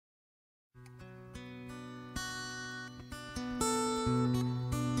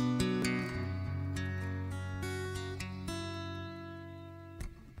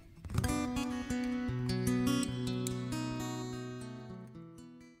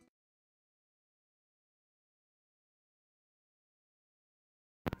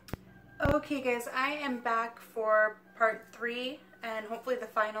Okay guys, I am back for part 3 and hopefully the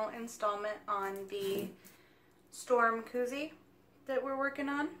final installment on the storm koozie that we're working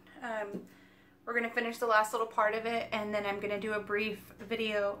on. We're going to finish the last little part of it, and then I'm going to do a brief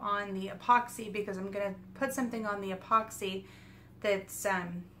video on the epoxy because I'm going to put something on the epoxy that's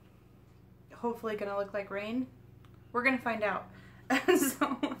hopefully going to look like rain. We're going to find out.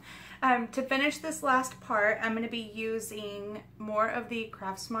 To finish this last part, I'm going to be using more of the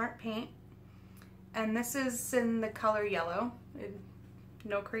Craft Smart paint, and this is in the color yellow.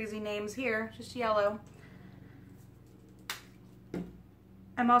 No crazy names here, just yellow.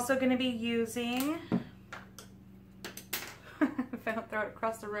 I'm also going to be using, if I don't throw it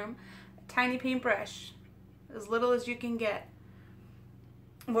across the room, a tiny paintbrush, as little as you can get.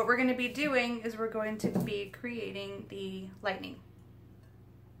 What we're going to be doing is we're going to be creating the lightning.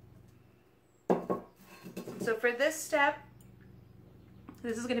 So for this step,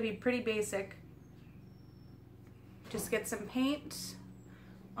 this is going to be pretty basic. Just get some paint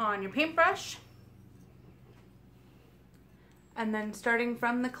on your paintbrush, and then starting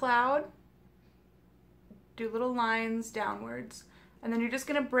from the cloud, do little lines downwards, and then you're just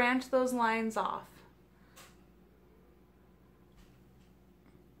going to branch those lines off.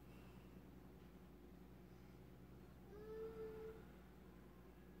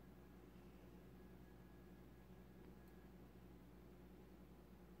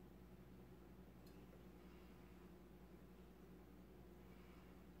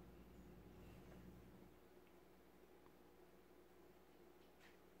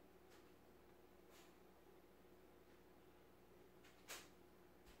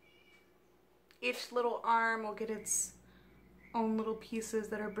 Each little arm will get its own little pieces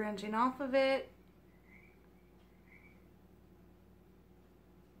that are branching off of it.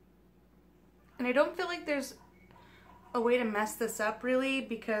 And I don't feel like there's a way to mess this up really,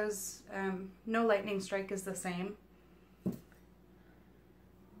 because no lightning strike is the same. And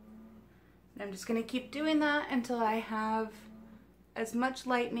I'm just gonna keep doing that until I have as much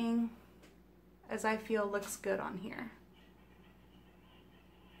lightning as I feel looks good on here.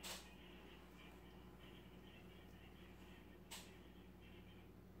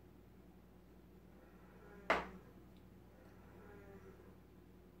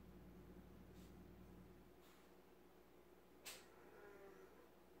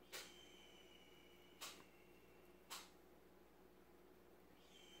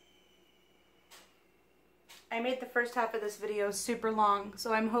 I made the first half of this video super long,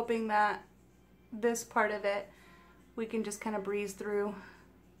 so I'm hoping that this part of it we can just kind of breeze through.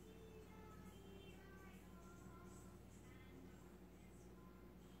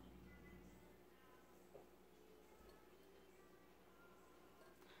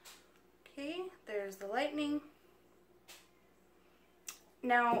 Okay, there's the lightning.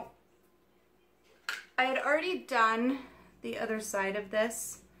 Now, I had already done the other side of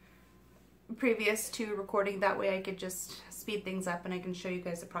this previous to recording, that way I could just speed things up and I can show you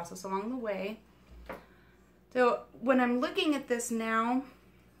guys the process along the way. So when I'm looking at this now,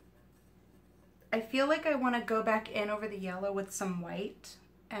 I feel like I want to go back in over the yellow with some white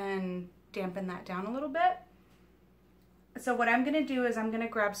and dampen that down a little bit. So what I'm going to do is I'm going to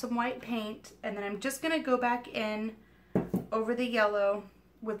grab some white paint, and then I'm just going to go back in over the yellow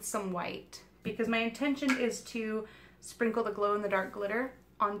with some white, because my intention is to sprinkle the glow-in-the-dark glitter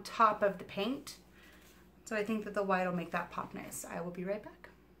on top of the paint. So I think that the white will make that pop nice. I will be right back.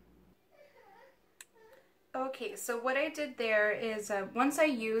 Okay, so what I did there is once I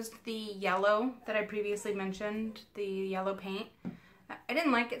used the yellow that I previously mentioned, the yellow paint, I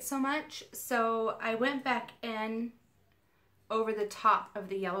didn't like it so much, so I went back in over the top of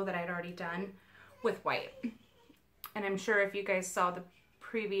the yellow that I'd already done with white. And I'm sure if you guys saw the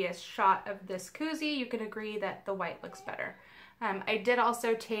previous shot of this koozie, you can agree that the white looks better. I did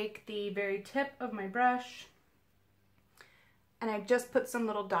also take the very tip of my brush and I just put some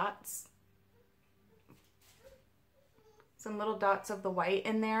little dots of the white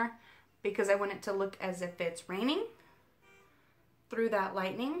in there, because I want it to look as if it's raining through that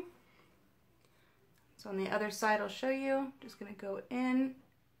lightning. So on the other side, I'll show you. Just gonna go in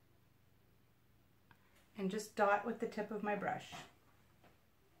and just dot with the tip of my brush.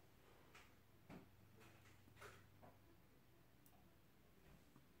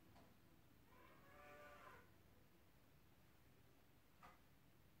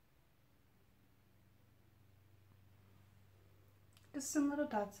 Just some little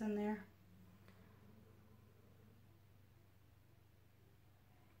dots in there.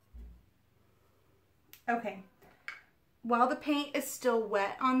 Okay, while the paint is still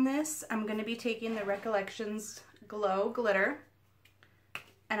wet on this, I'm going to be taking the Recollections Glow Glitter,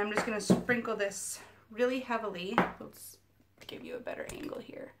 And I'm just gonna sprinkle this really heavily. Let's give you a better angle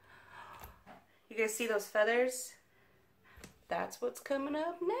here. You guys see those feathers? That's what's coming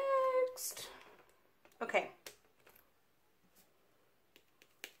up next. Okay.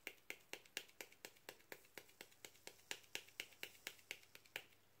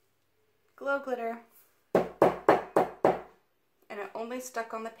 Glow glitter. And it only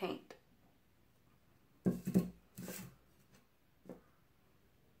stuck on the paint.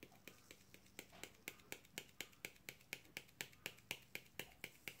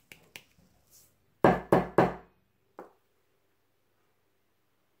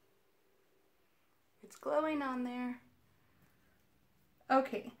 It's glowing on there.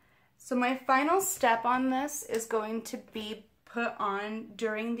 Okay, so my final step on this is going to be put on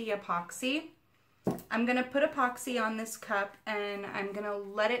during the epoxy. I'm gonna put epoxy on this cup and I'm gonna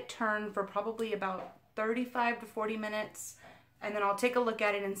let it turn for probably about 35 to 40 minutes, and then I'll take a look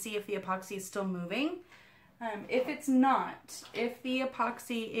at it and see if the epoxy is still moving. If it's not, if the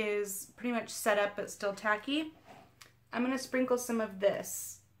epoxy is pretty much set up but still tacky, I'm gonna sprinkle some of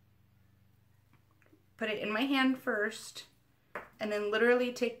this. Put it in my hand first, and then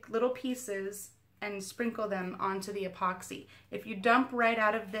literally take little pieces and sprinkle them onto the epoxy. If you dump right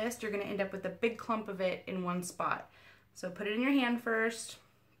out of this, you're gonna end up with a big clump of it in one spot. So put it in your hand first,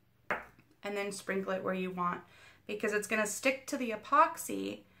 and then sprinkle it where you want, because it's gonna stick to the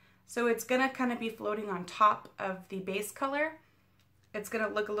epoxy, so it's gonna kind of be floating on top of the base color. It's gonna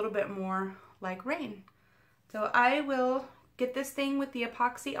look a little bit more like rain. So I will get this thing with the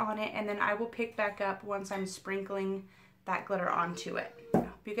epoxy on it, and then I will pick back up once I'm sprinkling that glitter onto it. I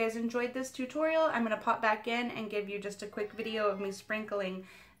hope you guys enjoyed this tutorial. I'm gonna pop back in and give you just a quick video of me sprinkling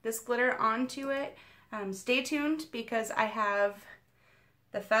this glitter onto it. Stay tuned, because I have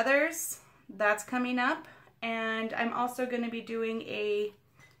the feathers, that's coming up, and I'm also gonna be doing a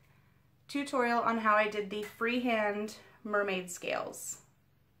tutorial on how I did the freehand mermaid scales.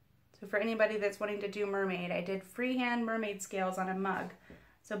 So for anybody that's wanting to do mermaid, I did freehand mermaid scales on a mug.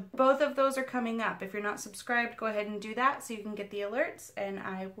 So both of those are coming up. If you're not subscribed, go ahead and do that so you can get the alerts, and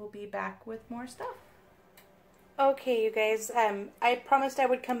I will be back with more stuff. Okay, you guys, I promised I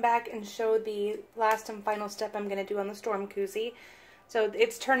would come back and show the last and final step I'm going to do on the storm koozie. So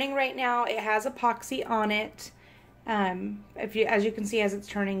it's turning right now. It has epoxy on it. As you can see, as it's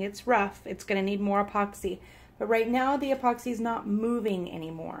turning, it's rough. It's going to need more epoxy. But right now, the epoxy is not moving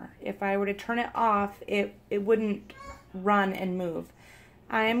anymore. If I were to turn it off, it wouldn't run and move.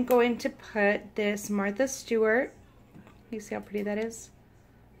 I'm going to put this Martha Stewart. You see how pretty that is?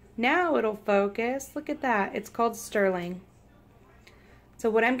 Now it'll focus. Look at that. It's called Sterling. So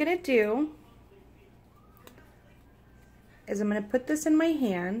what I'm going to do is I'm going to put this in my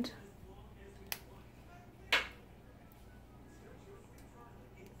hand.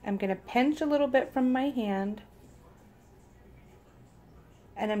 I'm going to pinch a little bit from my hand.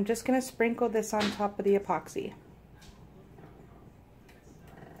 And I'm just going to sprinkle this on top of the epoxy.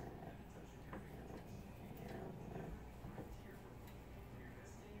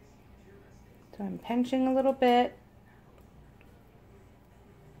 So I'm pinching a little bit,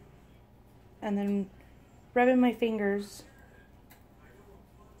 and then rubbing my fingers.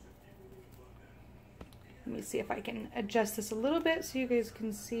 Let me see if I can adjust this a little bit so you guys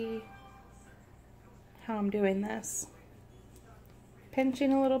can see how I'm doing this.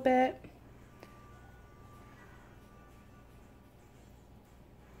 Pinching a little bit.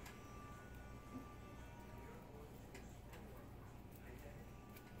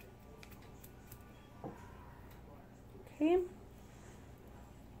 Okay.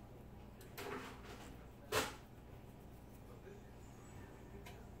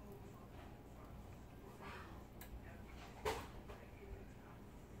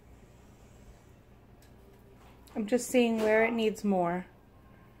 I'm just seeing where it needs more.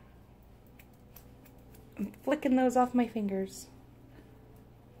 I'm flicking those off my fingers.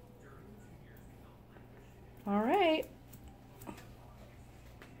 All right.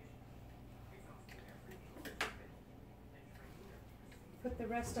 Put the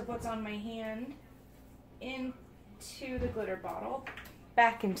rest of what's on my hand into the glitter bottle,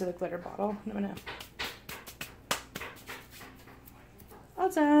 back into the glitter bottle. I'm gonna, all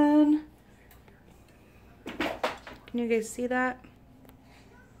done. Can you guys see that?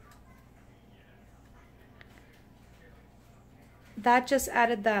 That just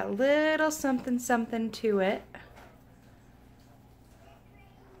added that little something something to it.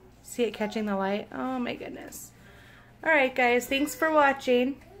 See it catching the light? Oh my goodness. Alright guys, thanks for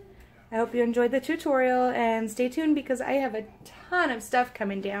watching. I hope you enjoyed the tutorial, and stay tuned because I have a ton of stuff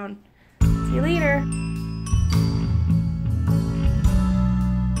coming down. See you later.